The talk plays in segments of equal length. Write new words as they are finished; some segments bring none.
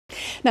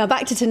Now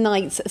back to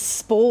tonight's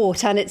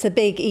sport, and it's a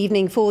big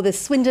evening for the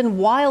Swindon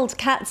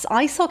Wildcats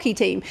ice hockey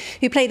team,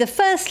 who play the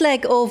first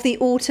leg of the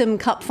Autumn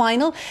Cup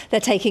final. They're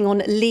taking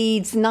on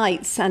Leeds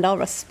Knights, and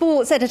our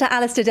sports editor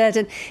Alistair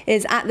Durden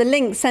is at the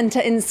Link Centre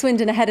in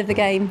Swindon ahead of the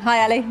game.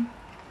 Hi Ali.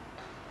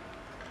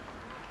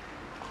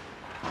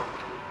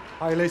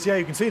 Hi Liz, yeah,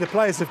 you can see the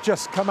players have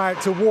just come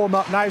out to warm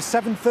up now.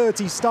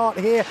 7:30 start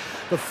here.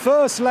 The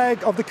first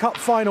leg of the Cup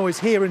final is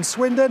here in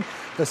Swindon.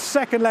 The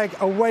second leg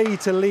away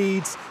to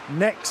Leeds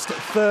next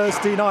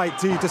Thursday night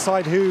to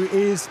decide who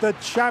is the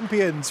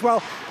champions.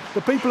 Well, the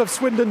people of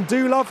Swindon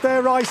do love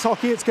their ice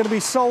hockey. It's going to be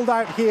sold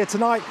out here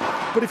tonight.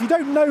 But if you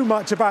don't know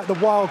much about the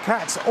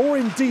Wildcats or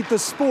indeed the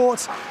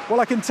sport, well,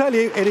 I can tell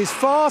you it is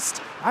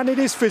fast and it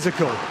is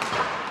physical.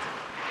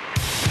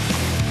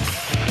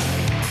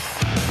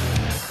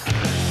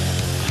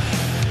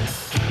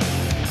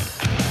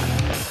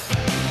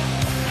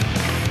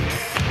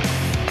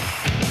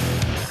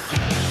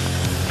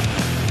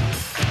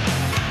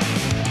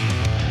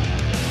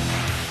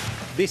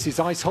 This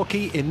is ice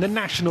hockey in the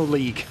National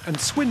League, and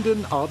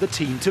Swindon are the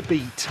team to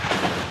beat.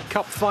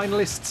 Cup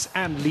finalists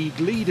and league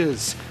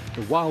leaders,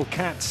 the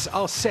Wildcats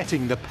are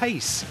setting the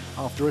pace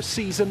after a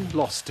season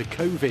lost to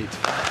COVID.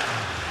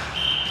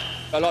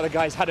 A lot of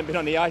guys hadn't been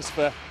on the ice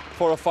for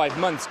 4 or 5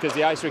 months because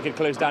the ice rink had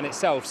closed down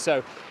itself.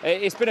 So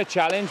it's been a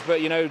challenge, but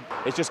you know,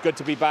 it's just good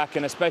to be back,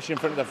 and especially in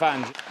front of the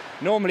fans.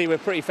 Normally we're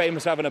pretty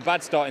famous for having a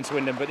bad start in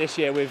Swindon, but this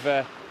year we've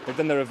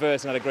done the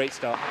reverse and had a great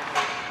start.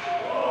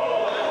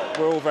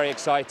 We're all very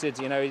excited.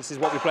 You know, this is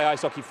what we play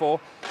ice hockey for,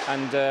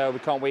 and we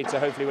can't wait to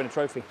hopefully win a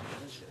trophy.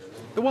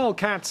 The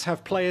Wildcats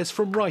have players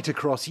from right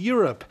across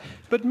Europe,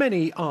 but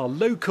many are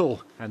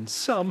local, and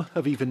some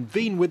have even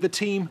been with the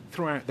team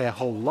throughout their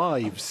whole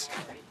lives.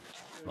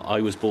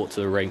 I was brought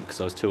to the rink because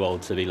I was too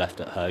old to be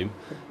left at home,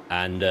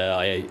 and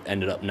I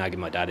ended up nagging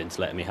my dad into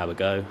letting me have a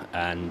go,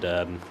 and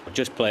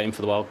just playing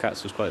for the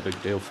Wildcats was quite a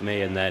big deal for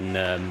me. And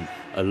then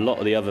a lot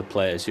of the other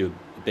players who have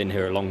been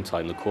here a long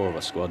time, the core of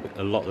our squad,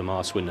 a lot of them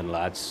are Swindon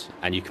lads,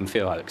 and you can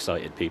feel how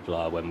excited people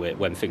are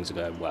when things are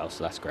going well,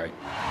 so that's great.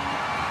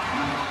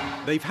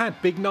 They've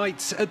had big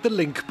nights at the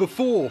Link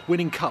before,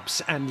 winning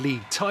cups and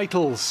league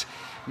titles.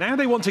 Now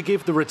they want to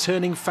give the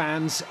returning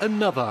fans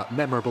another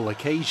memorable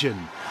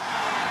occasion.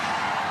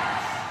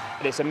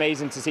 It's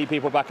amazing to see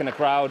people back in the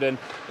crowd, and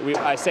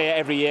I say it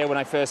every year when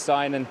I first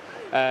sign, and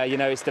you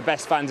know, it's the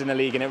best fans in the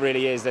league, and it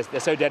really is. They're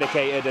so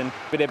dedicated, and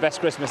it'd be their best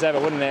Christmas ever,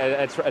 wouldn't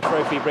it? A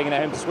trophy, bringing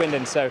it home to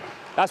Swindon. So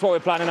that's what we're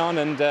planning on,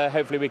 and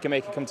hopefully we can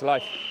make it come to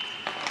life.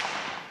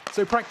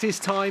 So practice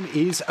time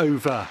is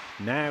over.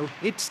 Now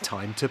it's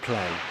time to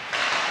play.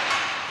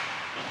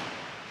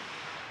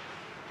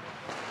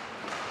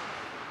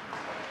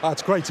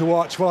 That's great to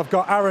watch. Well, I've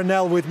got Aaron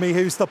Nell with me,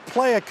 who's the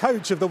player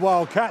coach of the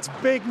Wildcats.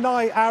 Big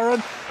night,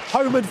 Aaron.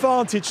 Home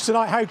advantage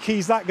tonight. How key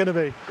is that going to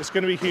be? It's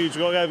going to be huge.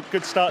 We've got to have a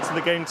good start to the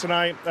game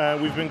tonight.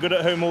 We've been good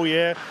at home all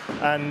year,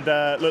 and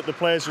look, the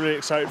players are really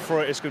excited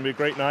for it. It's going to be a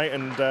great night,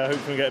 and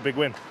hopefully we get a big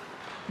win.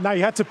 Now,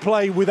 you had to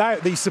play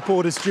without these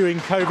supporters during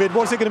COVID.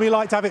 What's it going to be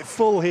like to have it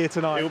full here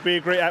tonight? It will be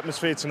a great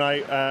atmosphere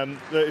tonight.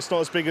 It's not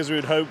as big as we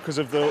would hope because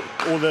of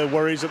all the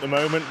worries at the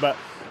moment, but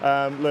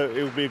look,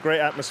 it will be a great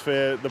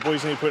atmosphere. The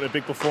boys need to put in a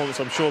big performance.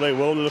 I'm sure they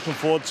will. They're looking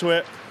forward to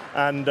it,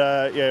 and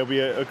yeah, it'll be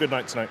a good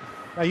night tonight.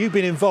 Now, you've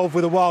been involved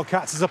with the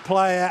Wildcats as a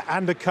player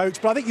and a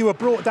coach, but I think you were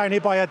brought down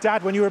here by your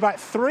dad when you were about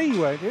 3,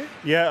 weren't you?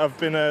 Yeah, I've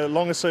been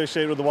long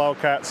associated with the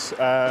Wildcats.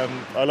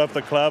 I love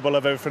the club. I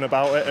love everything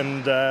about it,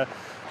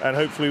 and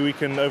hopefully we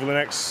can, over the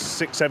next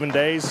 6-7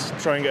 days,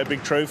 try and get a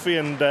big trophy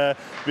and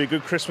be a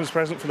good Christmas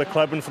present for the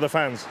club and for the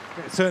fans.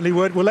 It certainly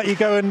would. We'll let you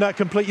go and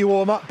complete your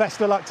warm-up. Best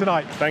of luck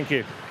tonight. Thank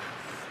you.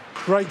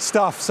 Great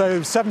stuff.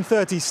 So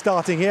 7:30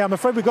 starting here. I'm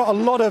afraid we've got a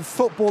lot of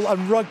football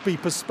and rugby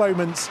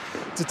postponements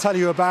to tell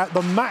you about.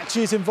 The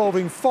matches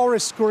involving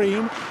Forest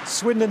Green,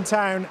 Swindon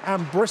Town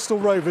and Bristol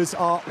Rovers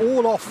are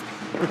all off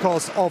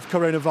because of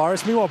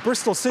coronavirus. Meanwhile,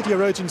 Bristol City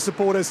are urging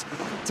supporters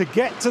to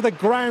get to the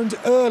ground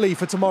early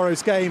for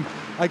tomorrow's game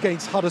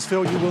against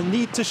Huddersfield. You will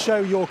need to show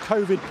your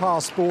COVID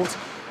passport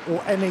or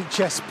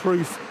NHS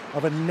proof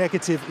of a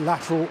negative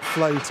lateral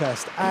flow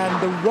test. And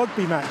the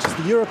rugby matches,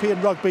 the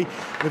European rugby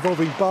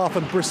involving Bath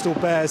and Bristol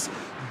Bears,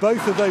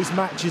 both of those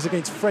matches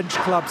against French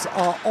clubs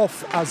are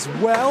off as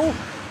well.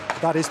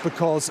 That is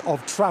because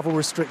of travel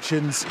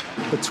restrictions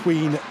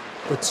between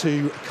the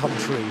two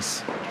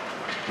countries.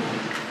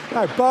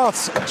 Now,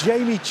 Bath's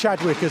Jamie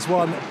Chadwick has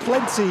won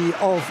plenty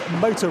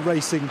of motor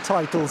racing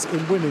titles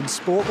in women's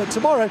sport, but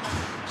tomorrow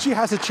she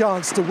has a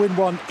chance to win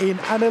one in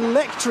an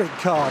electric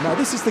car. Now,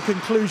 this is the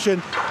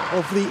conclusion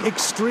of the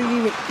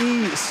Extreme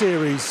E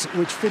Series,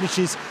 which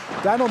finishes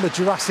down on the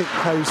Jurassic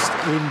Coast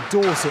in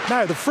Dorset.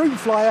 Now, the Froome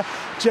flyer,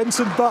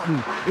 Jenson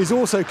Button, is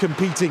also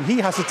competing. He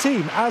has a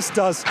team, as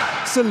does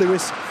Sir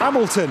Lewis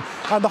Hamilton.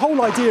 And the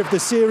whole idea of the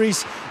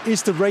series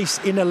is to race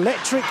in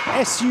electric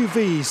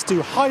SUVs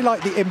to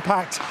highlight the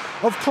impact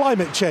of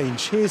climate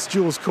change. Here's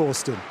Jules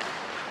Corsten.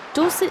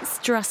 Dorset's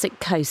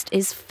Jurassic Coast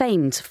is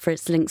famed for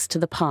its links to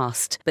the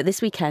past, but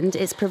this weekend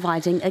it's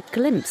providing a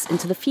glimpse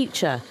into the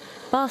future.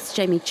 Bath's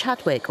Jamie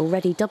Chadwick,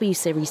 already W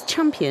Series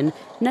champion,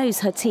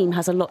 knows her team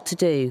has a lot to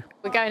do.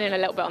 We're going in a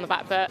little bit on the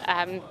back foot.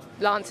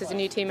 Lance is a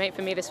new teammate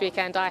for me this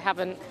weekend. I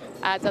haven't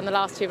done the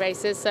last 2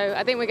 races, so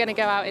I think we're going to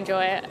go out,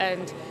 enjoy it,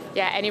 and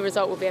yeah, any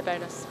result will be a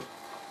bonus.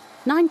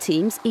 9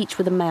 teams, each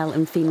with a male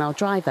and female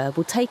driver,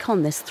 will take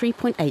on this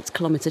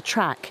 3.8-kilometre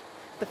track.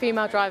 The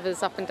female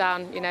drivers up and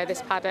down,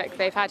 this paddock,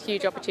 they've had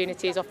huge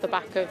opportunities off the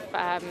back of,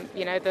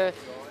 the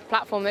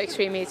platform that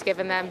Extreme E's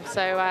given them.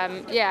 So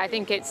yeah, I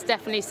think it's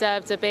definitely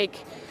served a big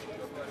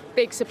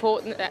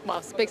support. Well,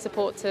 it's a big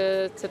support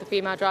to the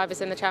female drivers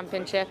in the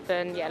championship,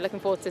 and yeah, looking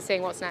forward to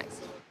seeing what's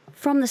next.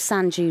 From the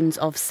sand dunes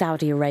of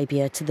Saudi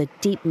Arabia to the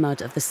deep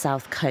mud of the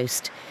south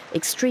coast,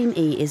 Extreme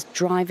E is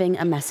driving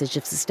a message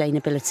of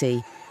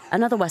sustainability.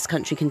 Another West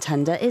Country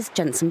contender is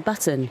Jenson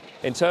Button.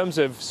 In terms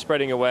of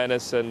spreading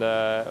awareness and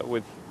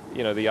with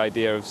the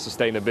idea of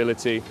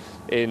sustainability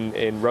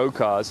in road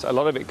cars, a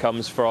lot of it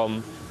comes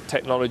from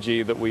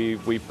technology that we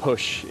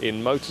push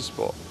in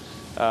motorsport.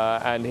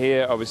 And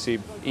here, obviously,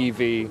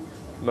 EV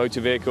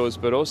motor vehicles,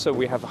 but also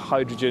we have a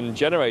hydrogen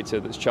generator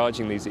that's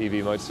charging these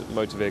EV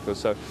motor vehicles.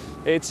 So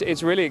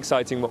it's really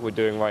exciting what we're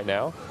doing right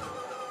now.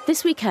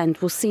 This weekend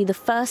will see the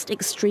first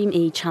Extreme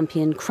E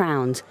champion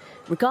crowned.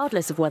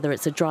 Regardless of whether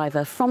it's a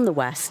driver from the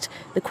West,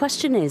 the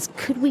question is,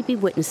 could we be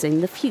witnessing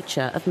the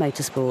future of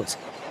motorsport?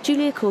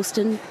 Julia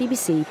Causton,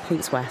 BBC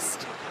Points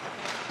West.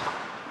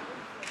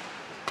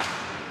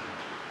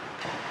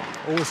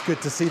 Always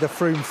good to see the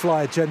Froome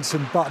flyer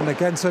Jenson Button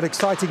again. So an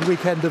exciting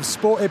weekend of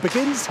sport. It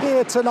begins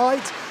here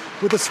tonight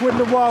with the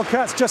Swindon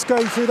Wildcats just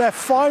going through their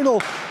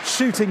final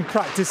shooting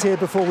practice here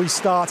before we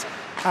start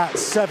at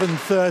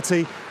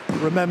 7:30.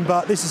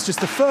 Remember, this is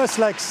just the first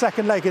leg,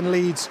 second leg in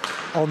Leeds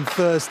on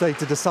Thursday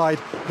to decide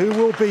who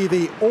will be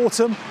the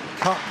Autumn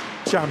Cup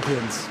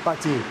champions. Back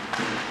to you.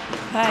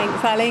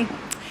 Thanks, Ali.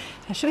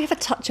 Now, should we have a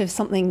touch of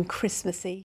something Christmassy?